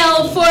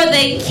smile for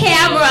the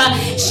camera.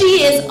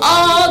 She is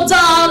all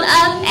dolled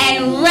up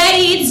and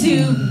ready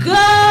to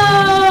go.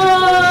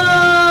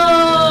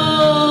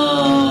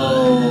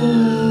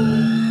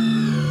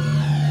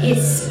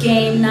 It's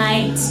game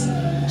night.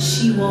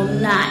 She will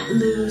not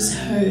lose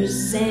her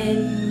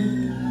zen.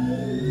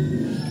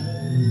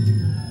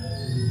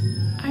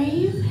 Are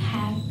you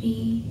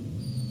happy?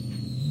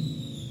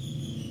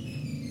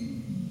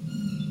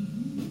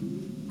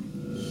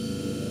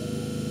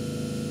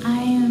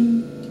 I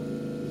am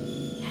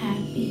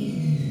happy.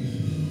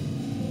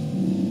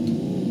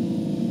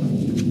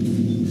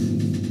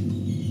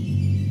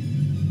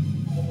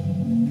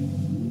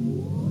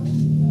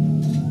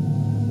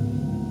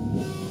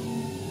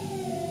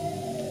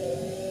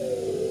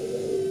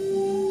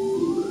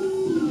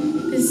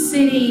 The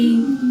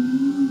city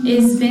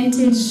is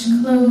vintage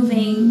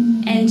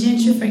clothing and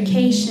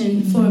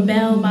gentrification for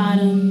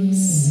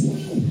bell-bottoms.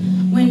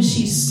 When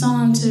she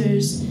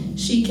saunters,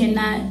 she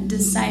cannot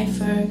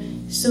decipher,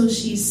 so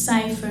she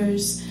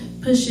ciphers,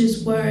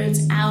 pushes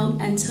words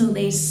out until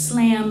they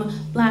slam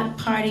block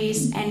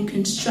parties and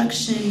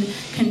construction.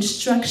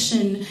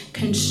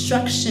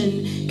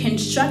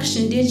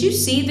 Did you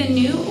see the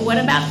new? What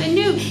about the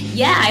new?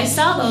 Yeah, I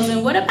saw those.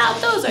 And what about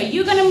those? Are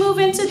you gonna move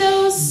into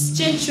those?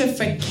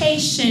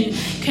 Gentrification,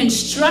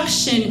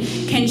 construction.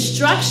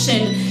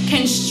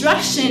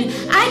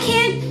 I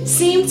can't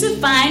seem to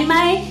find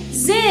my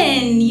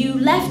zen. You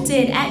left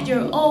it at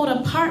your old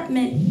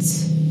apartment.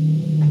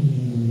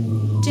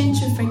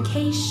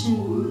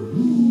 Gentrification.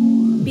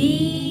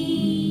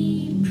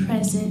 Be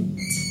present.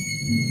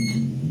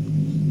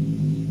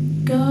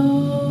 Go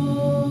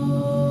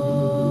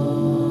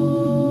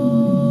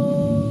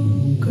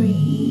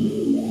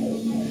green.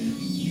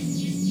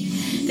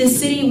 The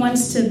city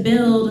wants to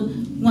build,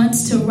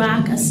 wants to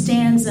rock a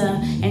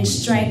stanza and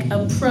strike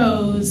a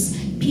prose.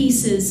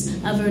 Pieces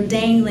of her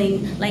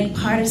dangling like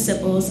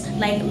participles,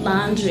 like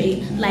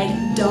laundry, like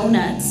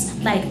donuts,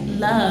 like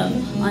love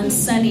on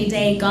sunny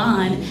day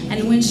gone.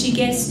 And when she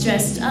gets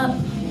dressed up,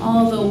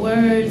 all the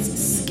words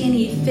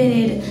skinny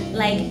fitted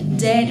like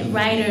dead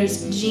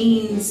writer's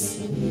jeans.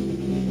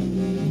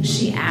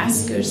 She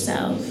asks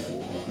herself,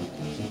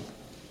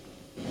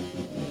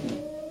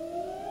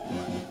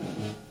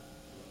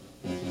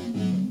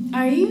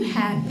 are you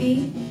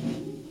happy?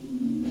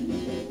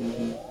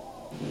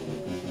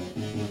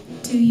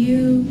 Do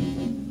you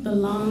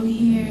belong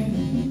here?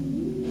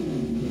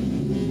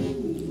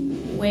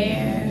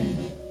 Where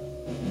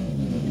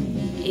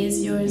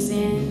is your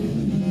zen?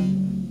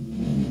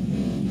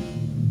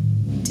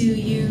 Do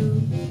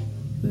you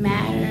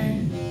matter?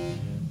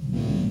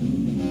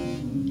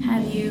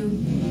 Have you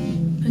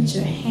put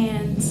your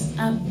hands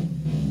up?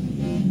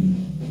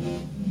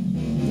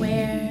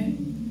 Where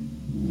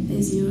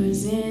is your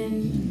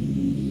zen?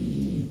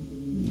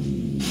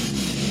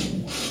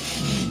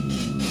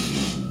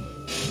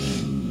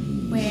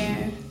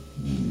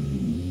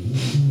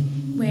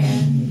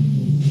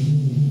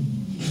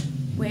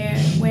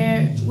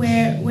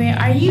 Where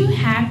are you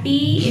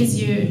happy?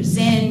 Is your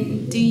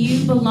zen? Do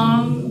you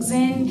belong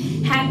zen?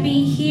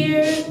 Happy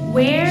here?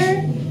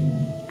 Where?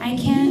 I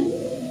can't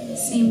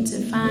seem to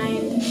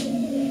find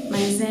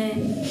my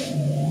zen.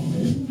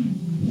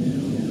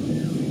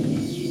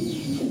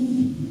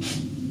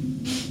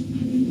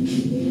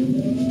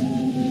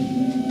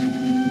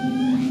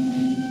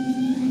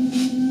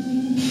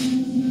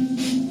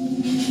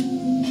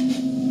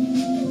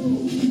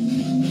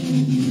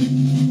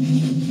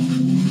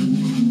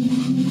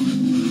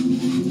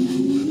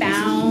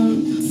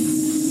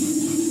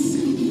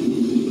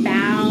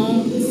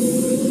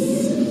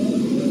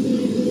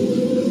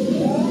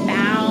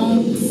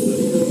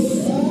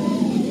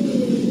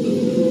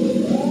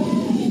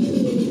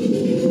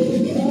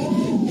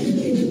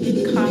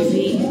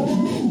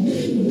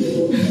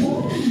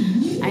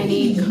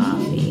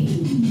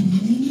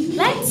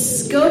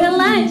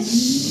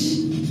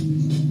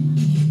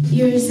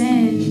 Your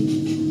zen.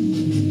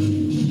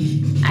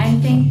 I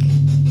think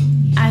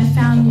I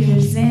found your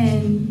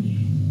zen.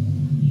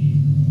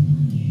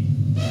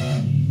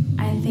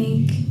 I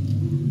think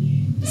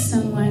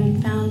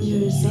someone found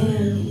your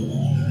zen.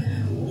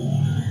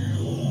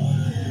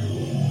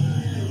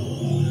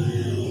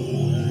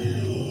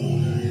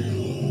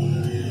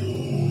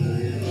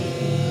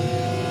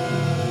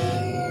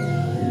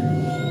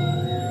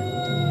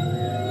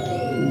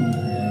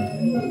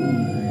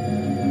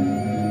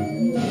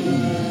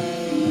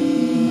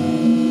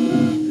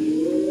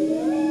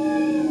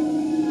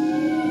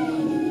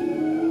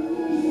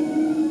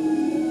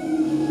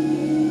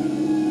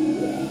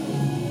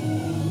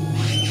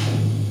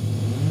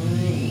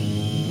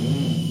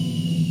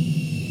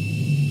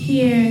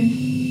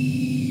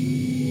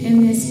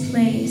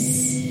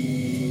 place.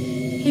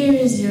 Here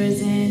is your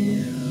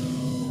Zen.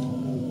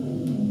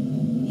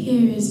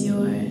 Here is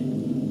your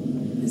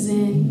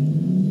Zen.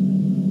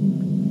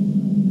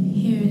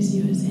 Here is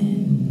your Zen.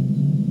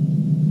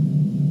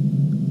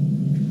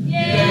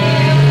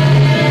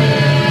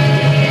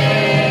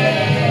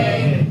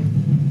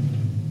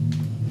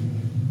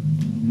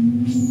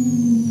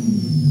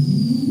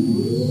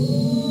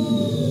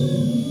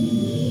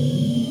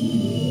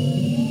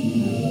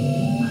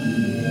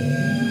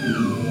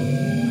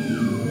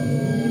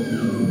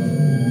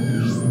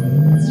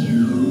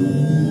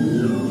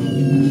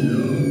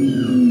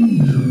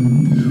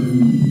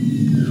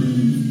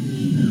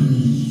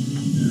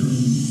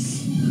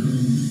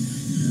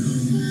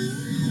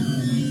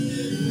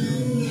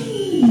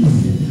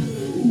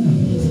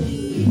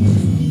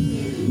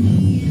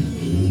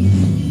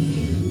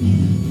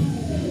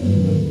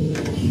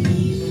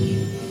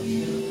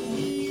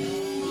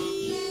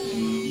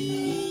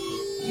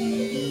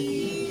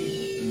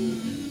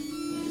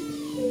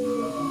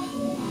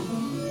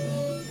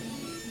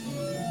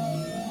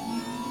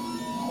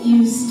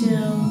 You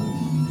still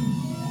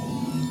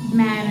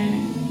matter.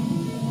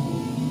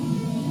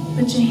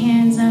 Put your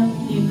hands up,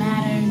 you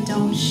matter.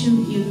 Don't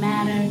shoot, you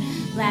matter.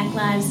 Black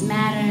lives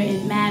matter,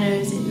 it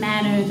matters, it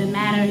matters. The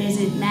matter is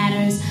it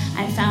matters.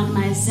 I found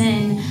my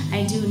Zen.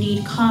 I do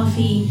need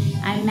coffee.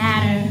 I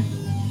matter.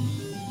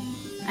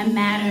 I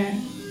matter.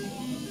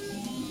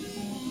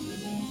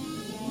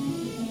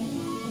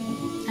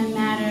 I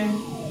matter.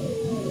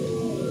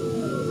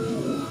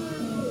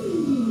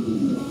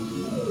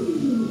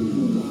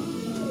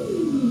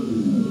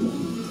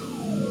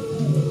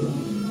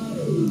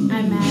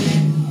 I matter.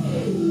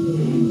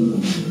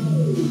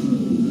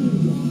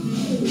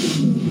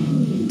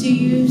 Do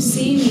you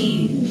see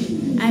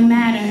me? I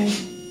matter.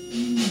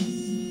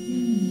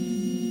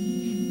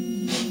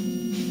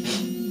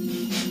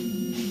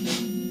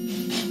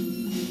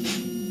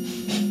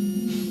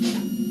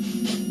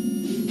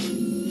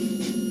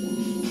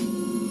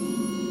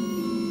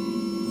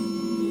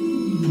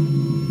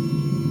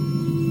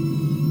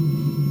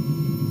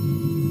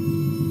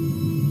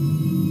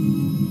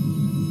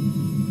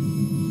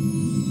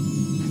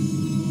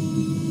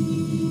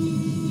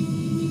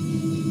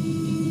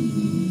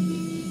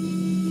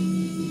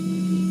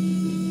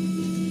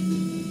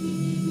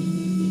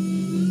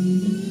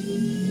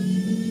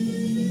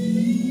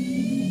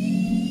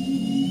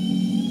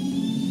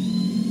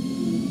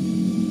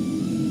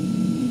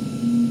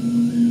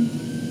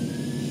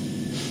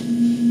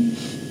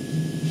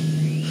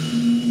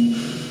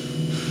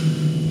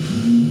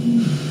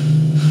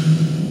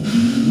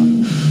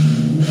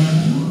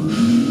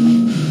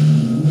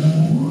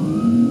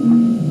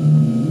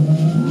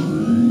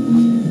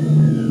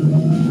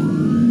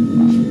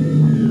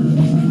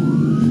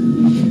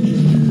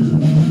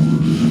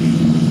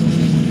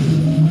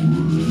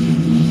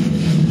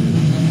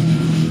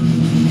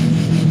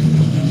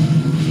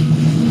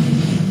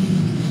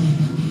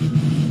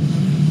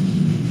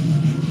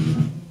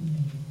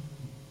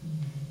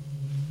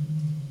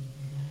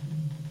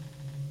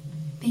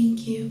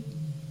 Thank you.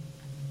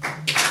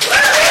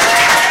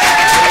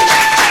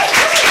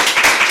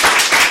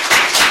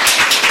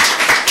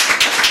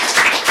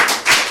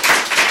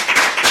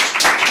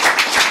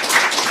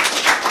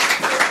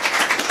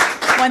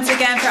 Once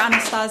again for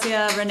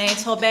Anastacia, Renee,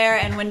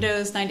 Tolbert, and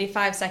Windows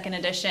 95 Second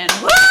Edition.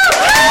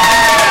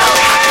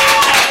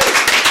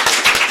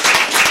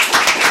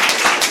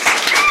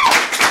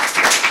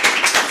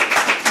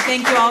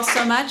 Thank you all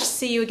so much.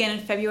 See you again in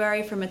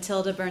February for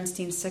Matilda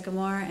Bernstein's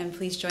Sycamore, and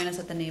please join us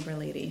at the Neighbor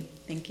Lady.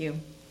 Thank you.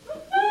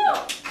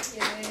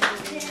 Yay.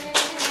 Yay.